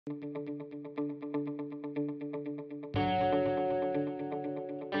Good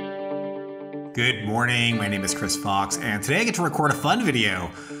morning, my name is Chris Fox, and today I get to record a fun video.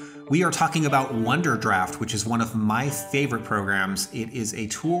 We are talking about Wonderdraft, which is one of my favorite programs. It is a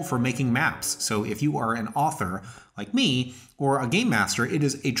tool for making maps. So if you are an author like me or a game master, it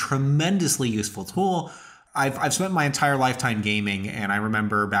is a tremendously useful tool. I've spent my entire lifetime gaming, and I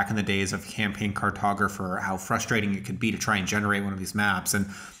remember back in the days of Campaign Cartographer how frustrating it could be to try and generate one of these maps. And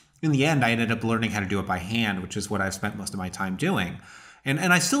in the end, I ended up learning how to do it by hand, which is what I've spent most of my time doing. And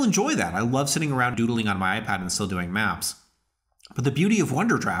I still enjoy that. I love sitting around doodling on my iPad and still doing maps. But the beauty of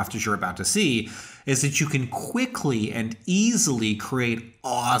Wonderdraft, as you're about to see, is that you can quickly and easily create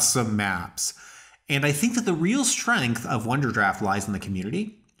awesome maps. And I think that the real strength of Wonderdraft lies in the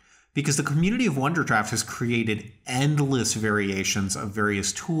community, because the community of Wonderdraft has created endless variations of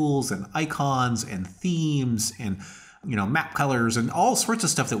various tools and icons and themes and map colors and all sorts of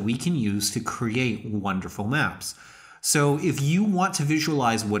stuff that we can use to create wonderful maps. So if you want to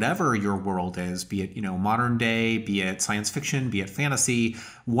visualize whatever your world is, be it modern day, be it science fiction, be it fantasy,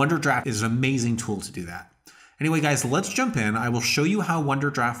 Wonderdraft is an amazing tool to do that. Anyway, guys, let's jump in. I will show you how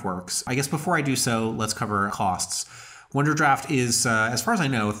Wonderdraft works. I guess before I do so, let's cover costs. Wonderdraft is, as far as I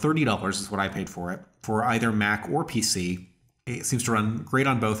know, $30 is what I paid for it, for either Mac or PC. It seems to run great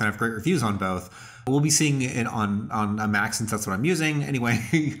on both and have great reviews on both. We'll be seeing it on a Mac since that's what I'm using.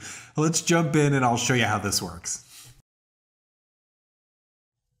 Anyway, let's jump in and I'll show you how this works.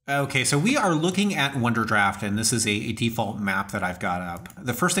 Okay, so we are looking at Wonderdraft, and this is a default map that I've got up.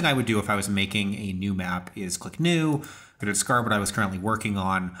 The first thing I would do if I was making a new map is click New, go to discard what I was currently working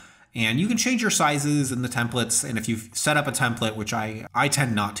on, and you can change your sizes and the templates, and if you've set up a template, which I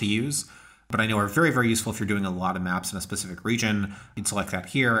tend not to use, but I know are very, very useful if you're doing a lot of maps in a specific region, you can select that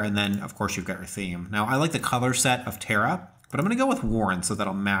here, and then, of course, you've got your theme. Now, I like the color set of Terra, but I'm going to go with Warren so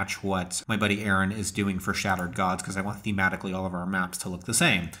that'll match what my buddy Aaron is doing for Shattered Gods, because I want thematically all of our maps to look the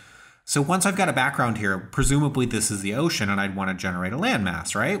same. So once I've got a background here, presumably this is the ocean and I'd want to generate a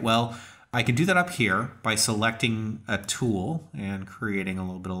landmass, right? Well, I can do that up here by selecting a tool and creating a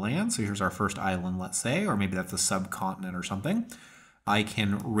little bit of land. So here's our first island, let's say, or maybe that's a subcontinent or something. I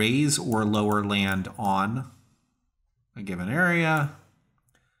can raise or lower land on a given area.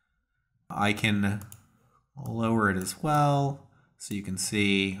 I can lower it as well. So you can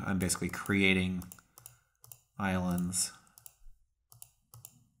see I'm basically creating islands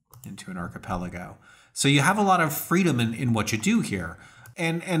into an archipelago. So you have a lot of freedom in what you do here.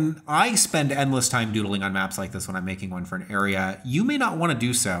 And I spend endless time doodling on maps like this when I'm making one for an area. You may not want to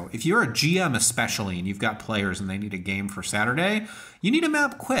do so. If you're a GM especially and you've got players and they need a game for Saturday, you need a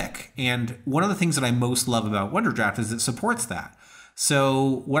map quick. And one of the things that I most love about Wonderdraft is it supports that.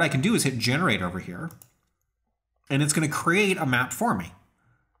 So what I can do is hit generate over here, and it's going to create a map for me.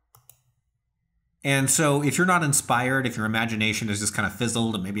 And so if you're not inspired, if your imagination has just kind of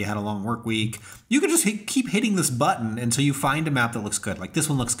fizzled and maybe you had a long work week, you can just keep hitting this button until you find a map that looks good. Like this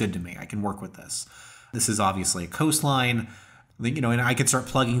one looks good to me. I can work with this. This is obviously a coastline, and I can start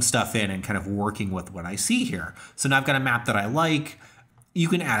plugging stuff in and kind of working with what I see here. So now I've got a map that I like. You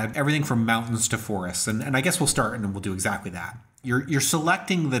can add everything from mountains to forests. And I guess we'll start and we'll do exactly that. You're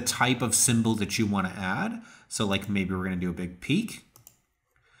selecting the type of symbol that you want to add. So like maybe we're going to do a big peak.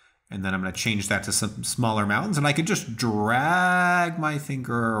 And then I'm going to change that to some smaller mountains. And I could just drag my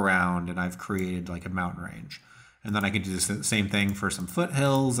finger around and I've created like a mountain range. And then I can do the same thing for some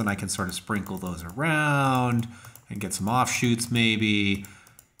foothills, and I can sort of sprinkle those around and get some offshoots maybe.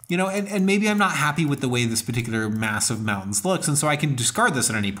 And maybe I'm not happy with the way this particular mass of mountains looks. And so I can discard this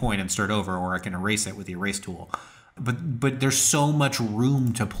at any point and start over, or I can erase it with the erase tool. But there's so much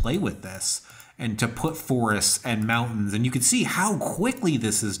room to play with this, and to put forests and mountains. And you can see how quickly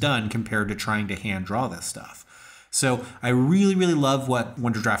this is done compared to trying to hand draw this stuff. So I really, really love what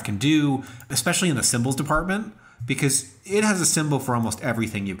Wonderdraft can do, especially in the symbols department, because it has a symbol for almost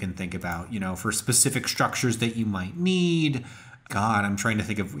everything you can think about, for specific structures that you might need. God, I'm trying to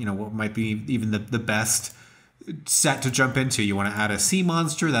think of, what might be even the best set to jump into. You want to add a sea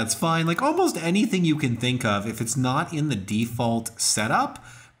monster, that's fine. Like almost anything you can think of, if it's not in the default setup,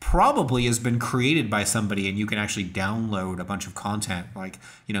 probably has been created by somebody, and you can actually download a bunch of content. Like,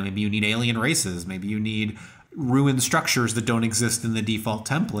 maybe you need alien races, maybe you need ruined structures that don't exist in the default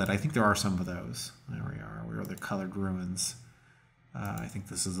template. I think there are some of those. There we are. Where are the colored ruins? I think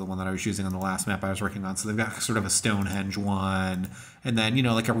this is the one that I was using on the last map I was working on. So they've got sort of a Stonehenge one, and then,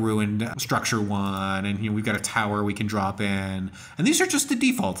 like a ruined structure one, and we've got a tower we can drop in. And these are just the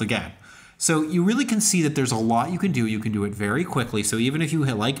defaults again. So you really can see that there's a lot you can do. You can do it very quickly. So even if you,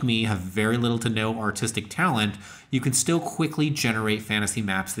 like me, have very little to no artistic talent, you can still quickly generate fantasy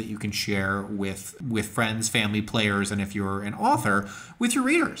maps that you can share with friends, family, players, and if you're an author, with your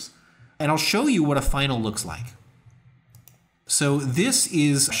readers. And I'll show you what a final looks like. So this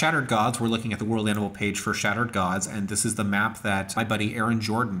is Shattered Gods. We're looking at the World Anvil page for Shattered Gods, and this is the map that my buddy Aaron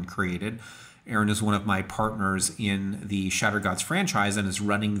Jordan created. Aaron is one of my partners in the Shattered Gods franchise and is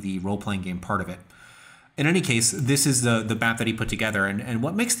running the role-playing game part of it. In any case, this is the map that he put together, and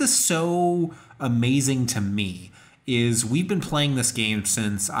what makes this so amazing to me is we've been playing this game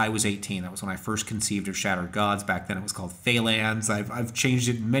since I was 18. That was when I first conceived of Shattered Gods. Back then it was called Phalanx. I've changed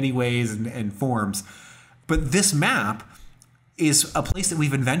it in many ways and forms. But this map is a place that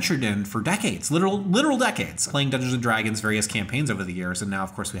we've adventured in for decades, literal decades, playing Dungeons & Dragons, various campaigns over the years, and now,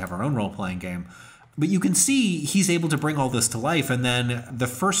 of course, we have our own role-playing game. But you can see he's able to bring all this to life, and then the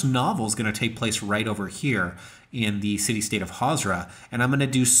first novel is going to take place right over here in the city-state of Hazra, and I'm going to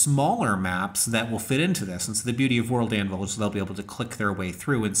do smaller maps that will fit into this. And so the beauty of World Anvil is they'll be able to click their way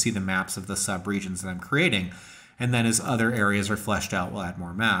through and see the maps of the sub-regions that I'm creating. And then as other areas are fleshed out, we'll add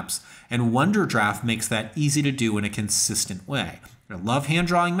more maps. And Wonderdraft makes that easy to do in a consistent way. I love hand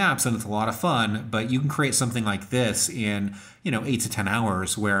drawing maps and it's a lot of fun, but you can create something like this in, 8 to 10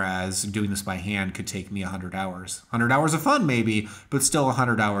 hours, whereas doing this by hand could take me 100 hours. 100 hours of fun maybe, but still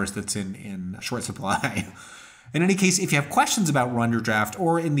 100 hours that's in short supply. In any case, if you have questions about Wonderdraft,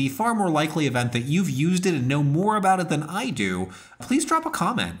 or in the far more likely event that you've used it and know more about it than I do, please drop a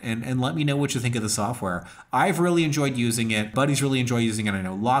comment and let me know what you think of the software. I've really enjoyed using it. Buddies really enjoy using it. I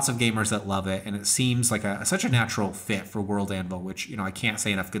know lots of gamers that love it, and it seems like such a natural fit for World Anvil, which, I can't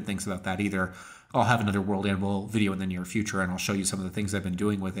say enough good things about that either. I'll have another World Anvil video in the near future, and I'll show you some of the things I've been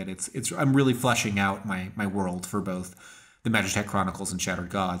doing with it. I'm really fleshing out my world for both the Magitech Chronicles and Shattered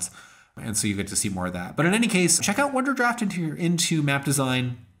Gods. And so you get to see more of that. But in any case, check out Wonderdraft into map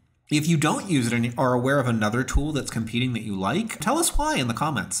design. If you don't use it and are aware of another tool that's competing that you like, tell us why in the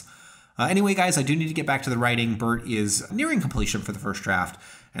comments. Anyway, guys, I do need to get back to the writing. Bert is nearing completion for the first draft,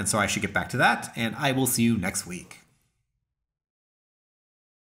 and so I should get back to that, and I will see you next week.